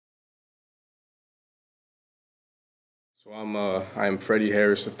So I'm Freddie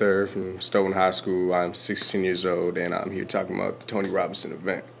Harris III from Stoughton High School. I'm 16 years old, and I'm here talking about the Tony Robinson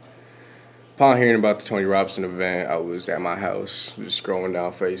event. Upon hearing about the Tony Robinson event, I was at my house just scrolling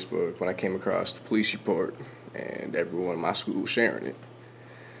down Facebook when I came across the police report and everyone in my school sharing it.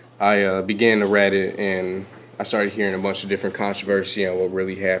 I began to read it, and I started hearing a bunch of different controversy on what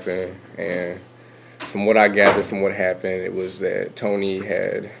really happened. And from what I gathered from what happened, it was that Tony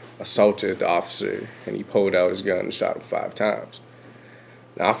had assaulted the officer, and he pulled out his gun and shot him 5 times.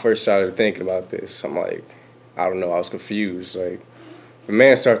 Now, I first started thinking about this. I'm like, I don't know, I was confused. Like, if a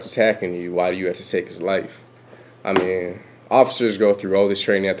man starts attacking you, why do you have to take his life? I mean, officers go through all this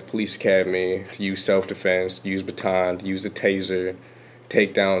training at the police academy to use self-defense, to use baton, to use a taser,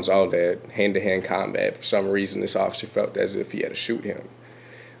 takedowns, all that, hand-to-hand combat. For some reason, this officer felt as if he had to shoot him.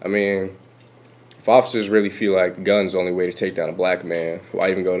 I mean, if officers really feel like the gun's the only way to take down a black man, why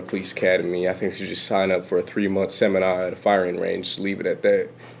even go to police academy? I think you should just sign up for a 3-month seminar at a firing range, just leave it at that.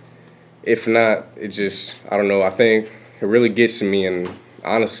 If not, it just, I don't know, I think it really gets to me, and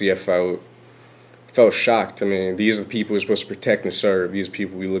honestly, I felt shocked. I mean, these are the people we're supposed to protect and serve. These are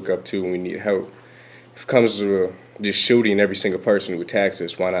people we look up to when we need help. If it comes to just shooting every single person who attacks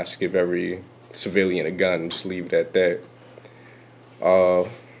us, why not just give every civilian a gun and just leave it at that?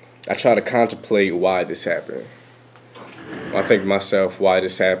 I try to contemplate why this happened. I think to myself, why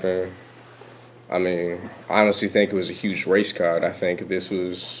this happened. I mean, I honestly think it was a huge race card. I think if this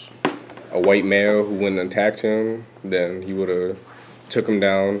was a white male who went and attacked him, then he would have took him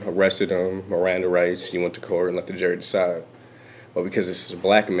down, arrested him, Miranda rights, he went to court and let the jury decide. But because this is a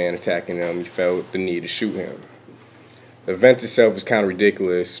black man attacking him, he felt the need to shoot him. The event itself is kind of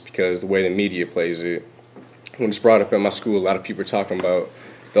ridiculous because the way the media plays it. When it's brought up in my school, a lot of people are talking about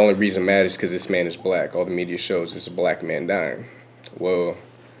the only reason it matters is because this man is black. All the media shows is a black man dying. Well,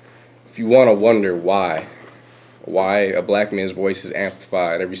 if you want to wonder why a black man's voice is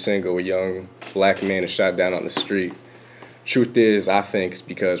amplified, every single young black man is shot down on the street. Truth is, I think it's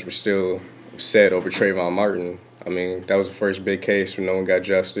because we're still upset over Trayvon Martin. I mean, that was the first big case where no one got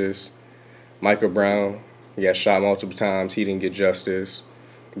justice. Michael Brown, he got shot multiple times. He didn't get justice.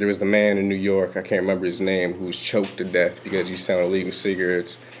 There was the man in New York, I can't remember his name, who was choked to death because he was selling illegal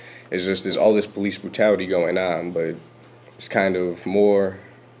cigarettes. It's just there's all this police brutality going on, but it's kind of more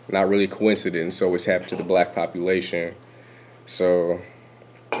not really a coincidence. So it's happened to the black population. So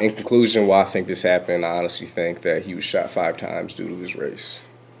in conclusion, why I think this happened, I honestly think that he was shot 5 times due to his race.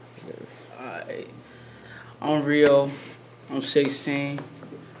 Yeah. I'm Rio. I'm 16.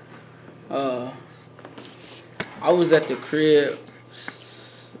 I was at the crib.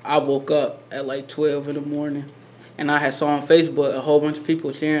 I woke up at like 12 in the morning, and I had saw on Facebook a whole bunch of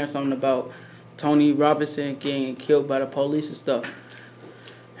people sharing something about Tony Robinson getting killed by the police and stuff.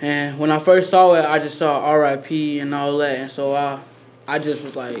 And when I first saw it, I just saw R.I.P. and all that, and so I just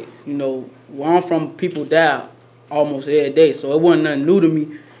was like, you know, where I'm from, people die almost every day, so it wasn't nothing new to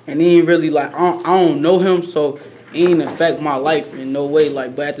me, and it ain't really like, I don't know him, so it ain't affect my life in no way,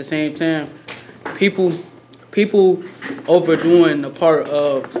 like, but at the same time, people overdoing the part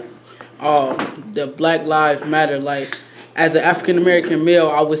of the Black Lives Matter. Like, as an African-American male,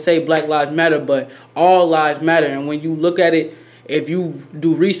 I would say Black Lives Matter, but all lives matter. And when you look at it, if you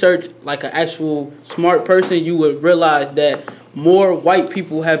do research like an actual smart person, you would realize that more white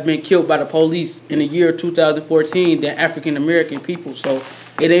people have been killed by the police in the year 2014 than African-American people. So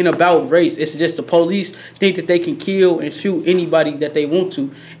it ain't about race. It's just the police think that they can kill and shoot anybody that they want to.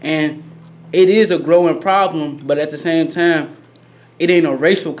 And it is a growing problem, but at the same time, it ain't a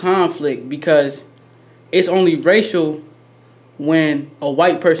racial conflict because it's only racial when a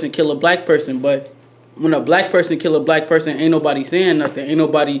white person kill a black person. But when a black person kill a black person, ain't nobody saying nothing. Ain't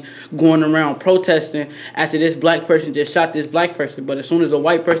nobody going around protesting after this black person just shot this black person. But as soon as a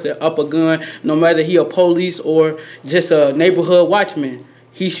white person up a gun, no matter he a police or just a neighborhood watchman,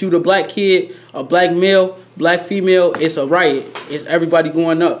 he shoot a black kid, a black male, black female, it's a riot. It's everybody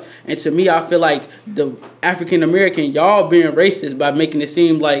going up. And to me, I feel like the African-American, y'all being racist by making it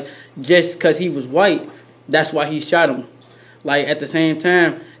seem like just because he was white, that's why he shot him. Like, at the same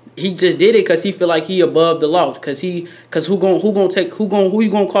time, he just did it because he feel like he above the law. Because who you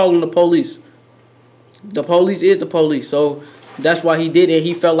gonna call on the police? The police is the police. So that's why he did it.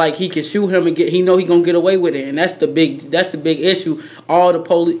 He felt like he could shoot him and he know he gonna get away with it, and that's the big issue.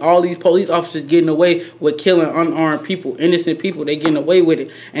 All these police officers getting away with killing unarmed people, innocent people. They getting away with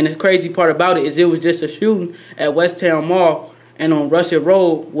it. And the crazy part about it is it was just a shooting at West Town Mall and on Russia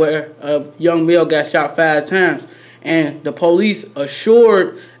Road where a young male got shot 5 times, and the police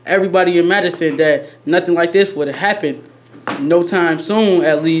assured everybody in Madison that nothing like this would have happened no time soon,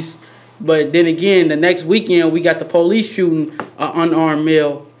 at least. But then again, the next weekend we got the police shooting an unarmed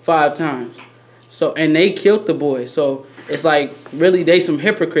male 5 times. So and they killed the boy. So it's like really they some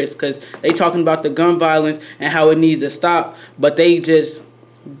hypocrites because they talking about the gun violence and how it needs to stop, but they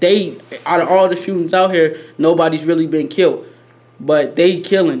out of all the shootings out here, nobody's really been killed. But they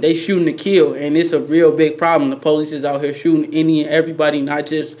shooting to kill, and it's a real big problem. The police is out here shooting any and everybody, not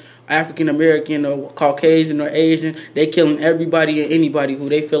just African American or Caucasian or Asian. They killing everybody and anybody who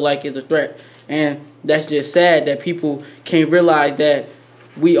they feel like is a threat. And that's just sad that people can't realize that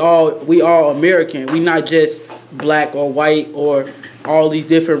we all American. We not just black or white or all these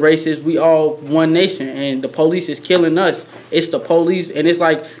different races. We all one nation, and the police is killing us. It's the police, and it's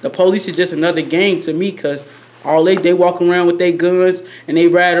like the police is just another gang to me because all they walk around with their guns and they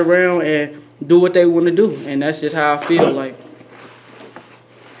ride around and do what they want to do, and that's just how I feel like.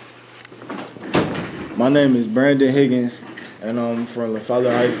 My name is Brandon Higgins, and I'm from La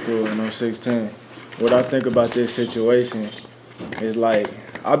Fowler High School, and I'm 16. What I think about this situation is like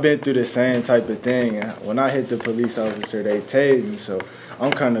I've been through the same type of thing. And when I hit the police officer, they tased me, so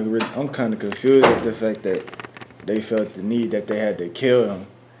I'm kind of confused at the fact that they felt the need that they had to kill him,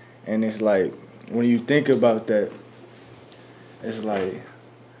 and it's like. When you think about that, it's like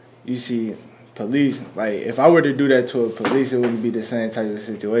you see police. Like if I were to do that to a police, it wouldn't be the same type of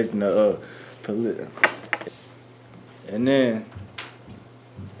situation. And then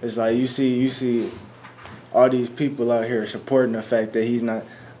it's like you see all these people out here supporting the fact that he's not.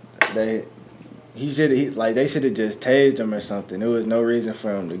 They should have just tased him or something. There was no reason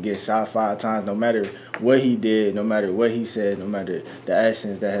for him to get shot 5 times, no matter what he did, no matter what he said, no matter the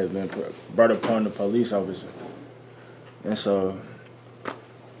actions that have been brought upon the police officer. And so,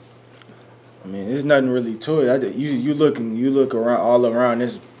 I mean, there's nothing really to it. You look around all around.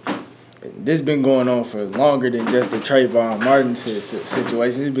 This been going on for longer than just the Trayvon Martin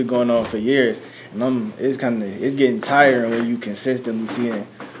situation. It's been going on for years, and it's getting tiring when you consistently seeing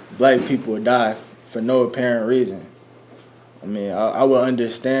black people die for no apparent reason. I mean, I would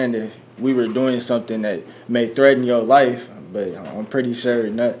understand if we were doing something that may threaten your life, but I'm pretty sure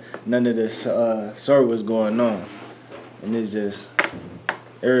none of this sort was going on. And it's just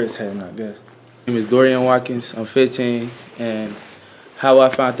irritating, I guess. My name is Dorian Watkins. I'm 15, and how I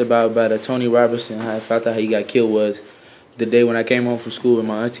found about Tony Robertson, how I found out how he got killed was the day when I came home from school and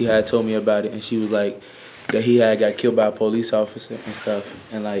my auntie had told me about it, and she was like, that he had got killed by a police officer and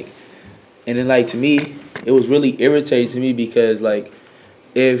stuff. And then to me, it was really irritating to me because like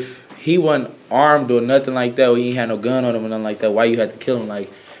if he wasn't armed or nothing like that, or he had no gun on him or nothing like that, why you had to kill him? Like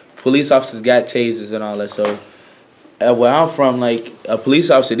police officers got tasers and all that. So where I'm from, like a police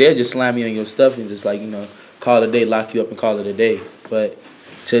officer, they'll just slam you on your stuff and just like, call it a day, lock you up and call it a day. But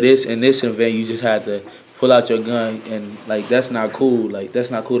in this event, you just had to pull out your gun, and like that's not cool. Like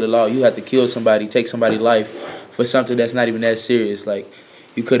that's not cool at all. You have to kill somebody, take somebody's life for something that's not even that serious. Like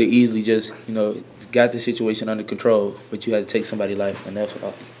you could have easily just got the situation under control, but you had to take somebody's life, and that's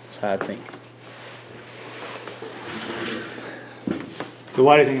how I think. So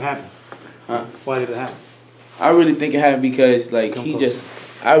why do you think it happened? Huh? Why did it happen? I really think it happened because like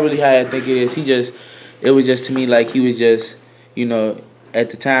I really had to think it is. It was just to me like he was just at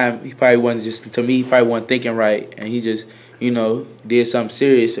the time, he probably wasn't thinking right, and he just, did something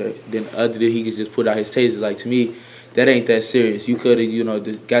serious, or then other than he could just put out his taser. Like, to me, that ain't that serious. You could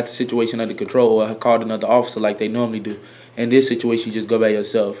have, got the situation under control or called another officer like they normally do. In this situation, you just go by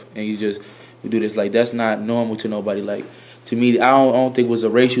yourself, and you do this. Like, that's not normal to nobody. Like, to me, I don't think it was a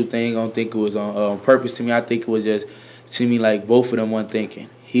racial thing. I don't think it was on purpose to me. I think it was just, to me, like, both of them weren't thinking.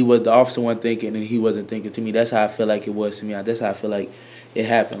 The officer wasn't thinking, and he wasn't thinking. To me, that's how I feel like it was to me. That's how I feel like it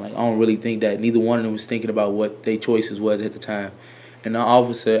happened. Like I don't really think that neither one of them was thinking about what their choices was at the time. And the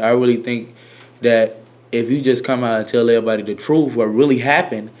officer, I really think that if you just come out and tell everybody the truth, what really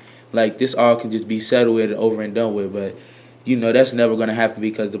happened, like this all can just be settled and over and done with. But that's never gonna happen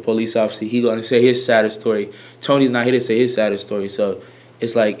because the police officer, he gonna say his side of the story. Tony's not here to say his side of the story. So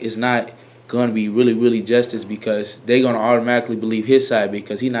it's like it's not gonna be really, really justice because they're gonna automatically believe his side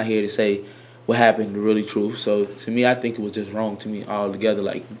because he's not here to say what happened, the really truth. So to me, I think it was just wrong to me altogether.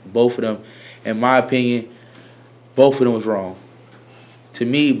 Like both of them, in my opinion, both of them was wrong to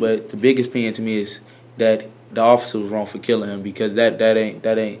me. But the biggest opinion to me is that the officer was wrong for killing him because that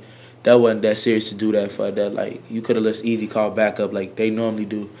wasn't that serious to do that for. That like you could have just easy called backup like they normally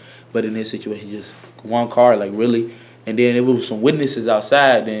do, but in this situation, just one car, like really. And then if it was some witnesses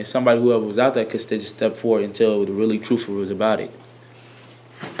outside, then whoever was out there could just step forward and tell the really truthful was about it.